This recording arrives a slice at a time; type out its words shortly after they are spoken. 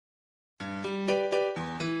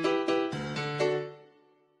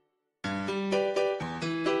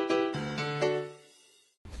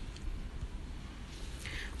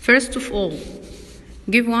First of all,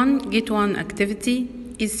 give one, get one activity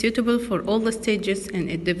is suitable for all the stages and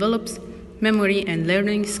it develops memory and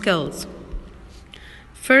learning skills.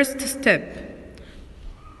 First step.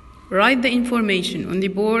 Write the information on the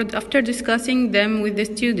board after discussing them with the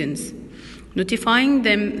students, notifying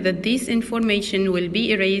them that this information will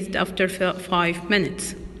be erased after 5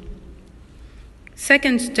 minutes.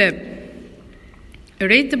 Second step.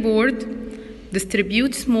 Erase the board,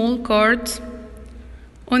 distribute small cards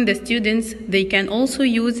on the students. They can also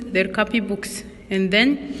use their copybooks and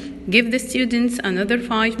then give the students another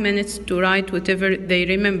 5 minutes to write whatever they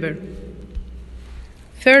remember.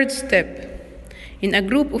 Third step. In a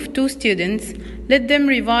group of 2 students, let them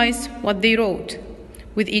revise what they wrote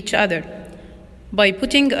with each other by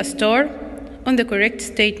putting a star on the correct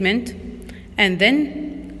statement, and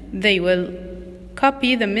then they will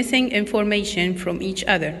copy the missing information from each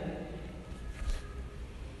other.